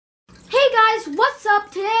guys, what's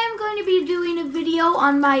up? Today I'm going to be doing a video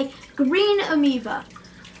on my green Ameiva.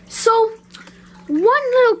 So, one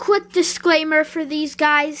little quick disclaimer for these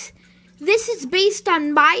guys. This is based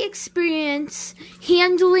on my experience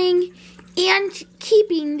handling and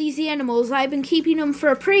keeping these animals. I've been keeping them for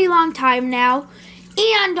a pretty long time now.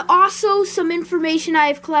 And also some information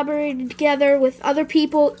I've collaborated together with other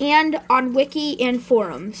people and on wiki and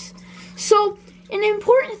forums. So, an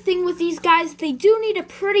important thing with these guys, they do need a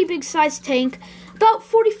pretty big sized tank. About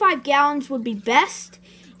 45 gallons would be best.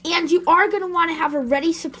 And you are going to want to have a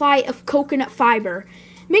ready supply of coconut fiber.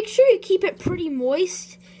 Make sure you keep it pretty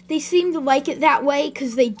moist. They seem to like it that way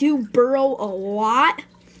because they do burrow a lot.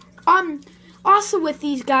 Also with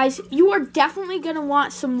these guys, you are definitely going to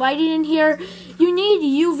want some lighting in here. You need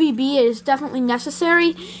UVB, it is definitely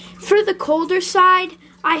necessary. For the colder side,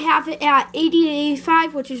 I have it at 80 to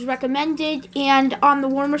 85, which is recommended, and on the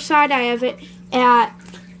warmer side, I have it at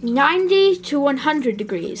 90 to 100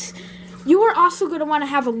 degrees. You are also going to want to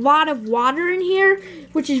have a lot of water in here,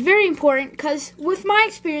 which is very important, because with my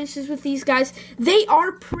experiences with these guys, they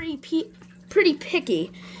are pretty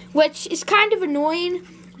picky, which is kind of annoying,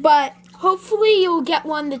 but hopefully you'll get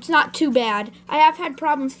one that's not too bad. I have had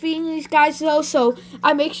problems feeding these guys though, so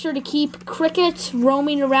I make sure to keep crickets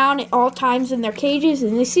roaming around at all times in their cages,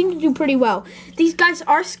 and they seem to do pretty well. These guys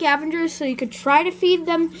are scavengers, so you could try to feed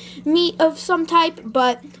them meat of some type,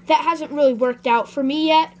 but that hasn't really worked out for me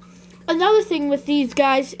yet. Another thing with these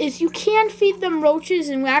guys is you can feed them roaches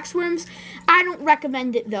and waxworms. I don't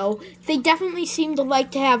recommend it though. They definitely seem to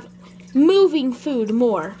like to have moving food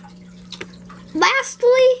more.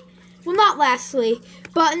 Well, not lastly,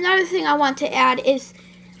 but another thing I want to add is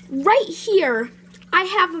right here, I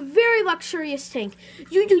have a very luxurious tank.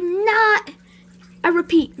 You do not, I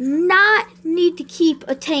repeat, not need to keep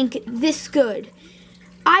a tank this good.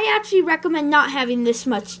 I actually recommend not having this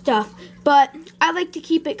much stuff, but I like to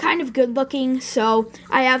keep it kind of good looking, so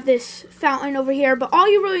I have this fountain over here, but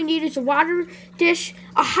all you really need is a water dish,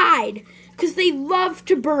 a hide, because they love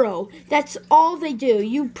to burrow. That's all they do.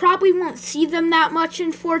 You probably won't see them that much,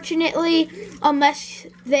 unfortunately, unless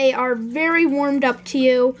they are very warmed up to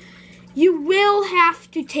you. You will have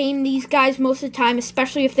to tame these guys most of the time,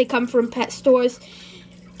 especially if they come from pet stores.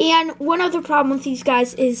 And one other problem with these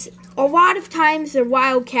guys is a lot of times they're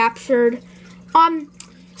wild captured.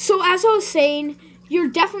 So as I was saying, you're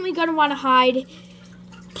definitely going to want to hide.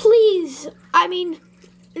 Please, I mean,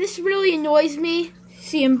 this really annoys me.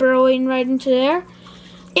 See him burrowing right into there.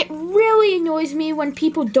 It really annoys me when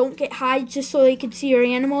people don't get hides just so they can see your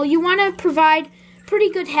animal. You want to provide pretty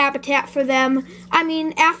good habitat for them. I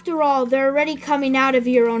mean, after all, they're already coming out of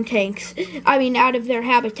your own tanks. I mean, out of their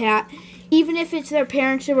habitat. Even if it's their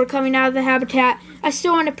parents who were coming out of the habitat, I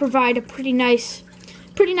still want to provide a pretty nice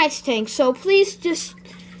tank. So please just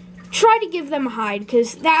try to give them a hide,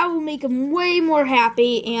 because that will make them way more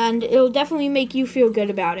happy, and it'll definitely make you feel good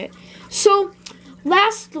about it. So,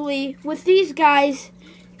 lastly, with these guys,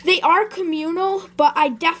 they are communal, but I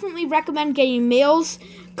definitely recommend getting males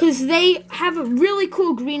because they have a really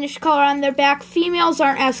cool greenish color on their back. Females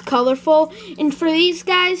aren't as colorful, and for these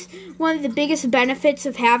guys, one of the biggest benefits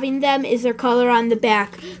of having them is their color on the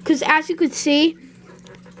back, because as you can see,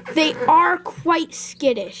 they are quite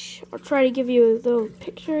skittish. I'll try to give you a little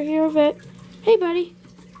picture here of it. Hey, buddy.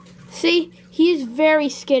 See, he is very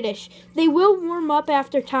skittish. They will warm up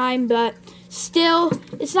after time, but still,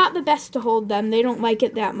 it's not the best to hold them. They don't like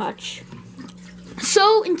it that much.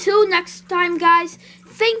 So, until next time, guys,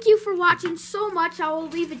 thank you for watching so much. I will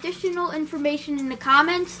leave additional information in the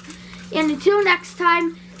comments. And until next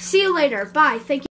time, see you later. Bye. Thank you.